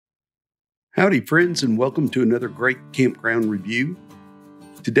Howdy friends, and welcome to another great campground review.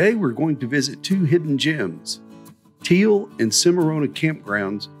 Today we're going to visit two hidden gems. Teal and Cimarrona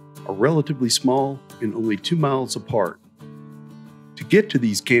Campgrounds are relatively small and only 2 miles apart. To get to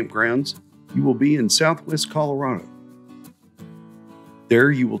these campgrounds, you will be in southwest Colorado.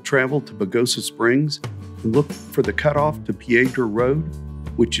 There you will travel to Pagosa Springs and look for the cutoff to Piedra Road,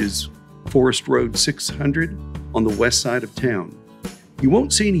 which is Forest Road 600 on the west side of town. You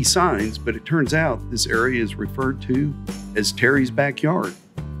won't see any signs, but it turns out this area is referred to as Terry's backyard,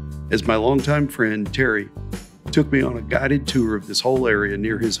 as my longtime friend Terry took me on a guided tour of this whole area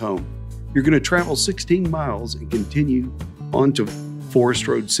near his home. You're going to travel 16 miles and continue on to Forest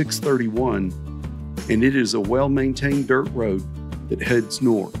Road 631, and it is a well-maintained dirt road that heads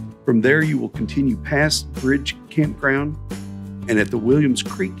north. From there, you will continue past Bridge Campground, and at the Williams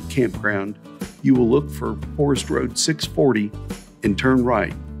Creek Campground, you will look for Forest Road 640 and turn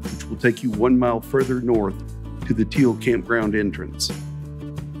right, which will take you 1 mile further north to the Teal Campground entrance.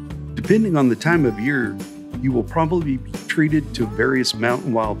 Depending on the time of year, you will probably be treated to various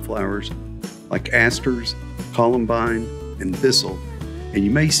mountain wildflowers like asters, columbine, and thistle, and you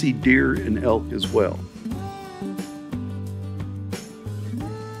may see deer and elk as well.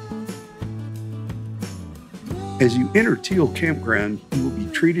 As you enter Teal Campground, you will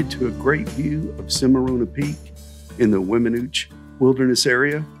be treated to a great view of Cimarrona Peak in the Weminuche Wilderness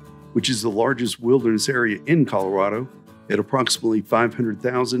Area, which is the largest wilderness area in Colorado at approximately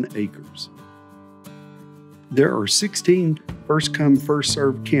 500,000 acres. There are 16 first-come,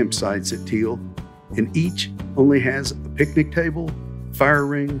 first-served campsites at Teal, and each only has a picnic table, fire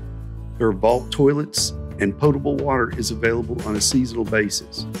ring, there are vault toilets, and potable water is available on a seasonal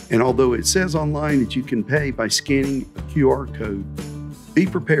basis. And although it says online that you can pay by scanning a QR code, be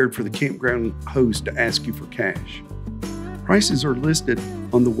prepared for the campground host to ask you for cash. Prices are listed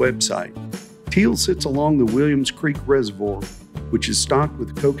on the website. Teal sits along the Williams Creek Reservoir, which is stocked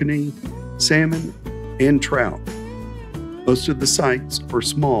with kokanee, salmon, and trout. Most of the sites are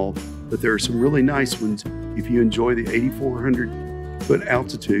small, but there are some really nice ones if you enjoy the 8,400-foot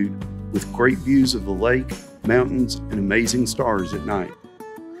altitude with great views of the lake, mountains, and amazing stars at night.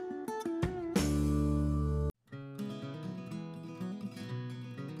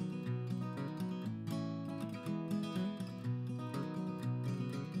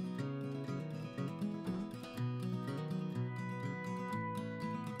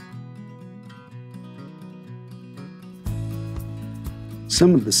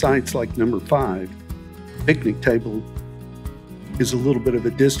 Some of the sites, like number 5, picnic table, is a little bit of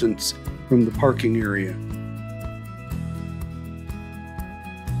a distance from the parking area.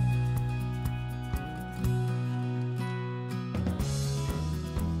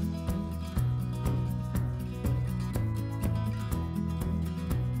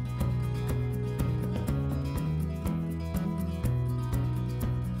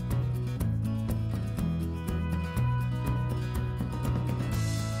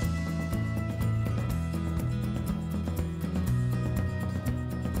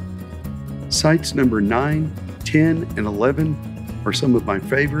 Sites number 9, 10, and 11 are some of my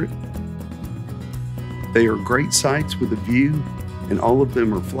favorite. They are great sites with a view, and all of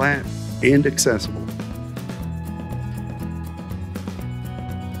them are flat and accessible.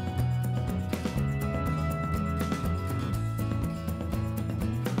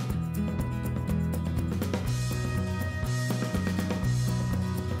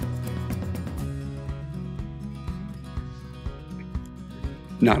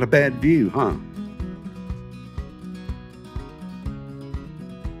 Not a bad view, huh?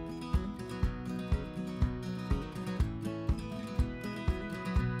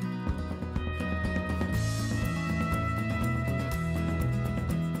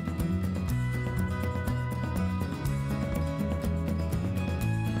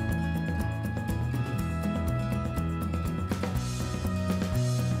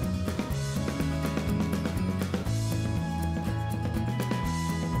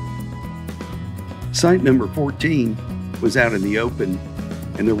 Site number 14 was out in the open,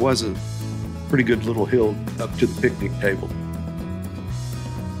 and there was a pretty good little hill up to the picnic table.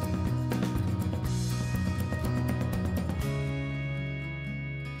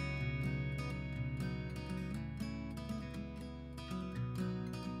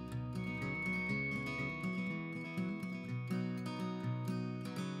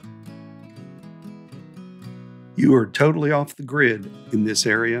 You are totally off the grid in this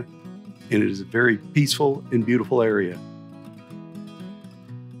area, and it is a very peaceful and beautiful area.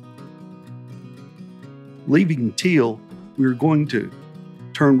 Leaving Teal, we're going to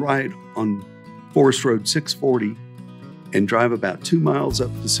turn right on Forest Road 640 and drive about 2 miles up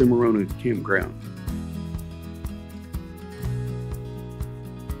to Cimarrona Campground.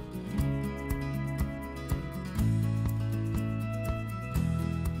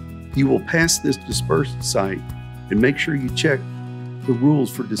 You will pass this dispersed site and make sure you check the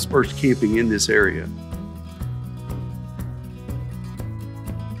rules for dispersed camping in this area.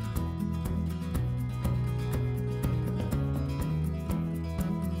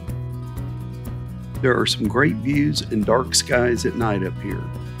 There are some great views and dark skies at night up here.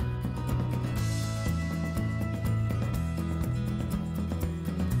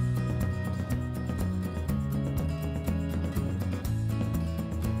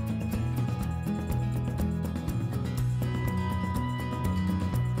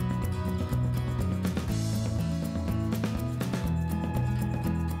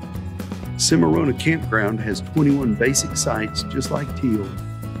 Cimarrona Campground has 21 basic sites just like Teal,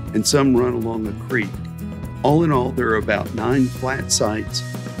 and some run along a creek. All in all, there are about 9 flat sites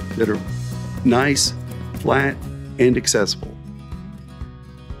that are nice, flat, and accessible.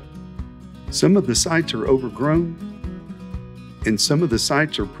 Some of the sites are overgrown, and some of the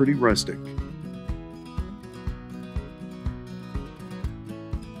sites are pretty rustic.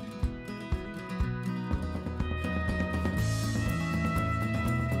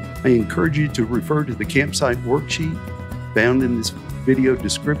 I encourage you to refer to the campsite worksheet found in this video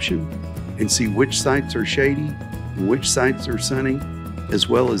description and see which sites are shady and which sites are sunny, as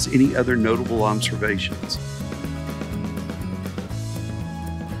well as any other notable observations.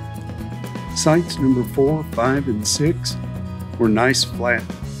 Sites number 4, 5, and 6 were nice flat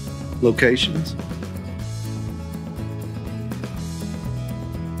locations.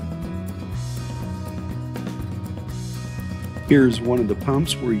 Here's one of the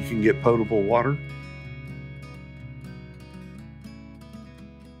pumps where you can get potable water.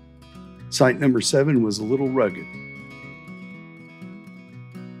 Site number 7 was a little rugged.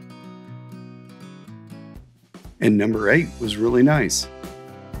 And number 8 was really nice.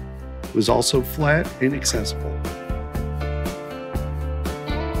 It was also flat and accessible.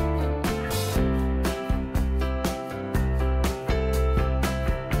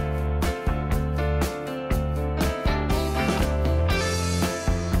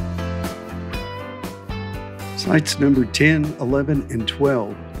 Sites number 10, 11, and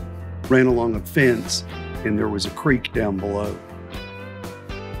 12 ran along a fence, and there was a creek down below.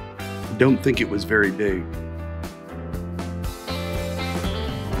 I don't think it was very big.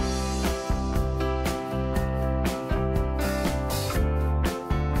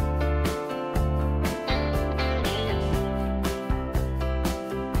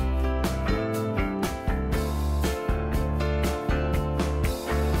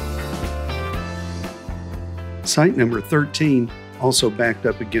 Site number 13 also backed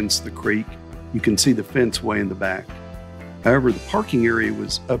up against the creek. You can see the fence way in the back. However, the parking area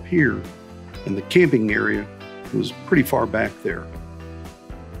was up here, and the camping area was pretty far back there.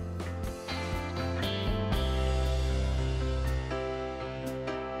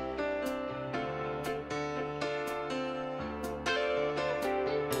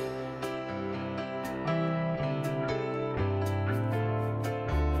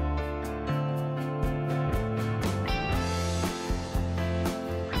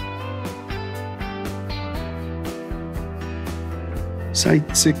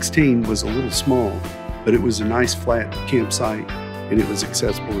 Site 16 was a little small, but it was a nice flat campsite, and it was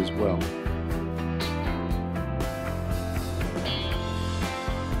accessible as well.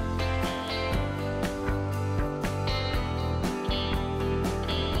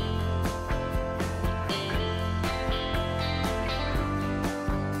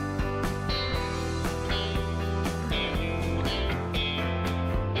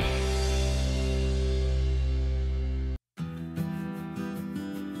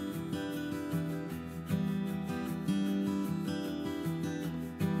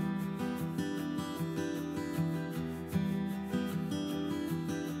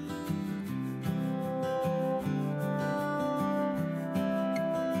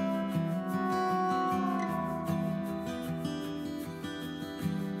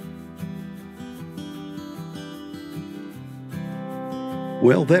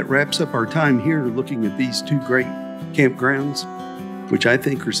 Well, that wraps up our time here looking at these 2 great campgrounds, which I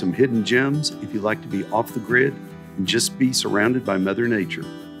think are some hidden gems if you like to be off the grid and just be surrounded by Mother Nature.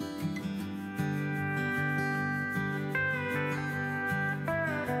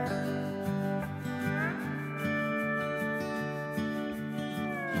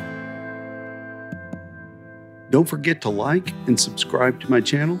 Don't forget to like and subscribe to my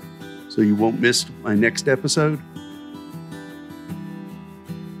channel so you won't miss my next episode.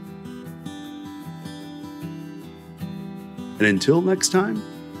 And until next time,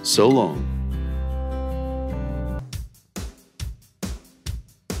 so long.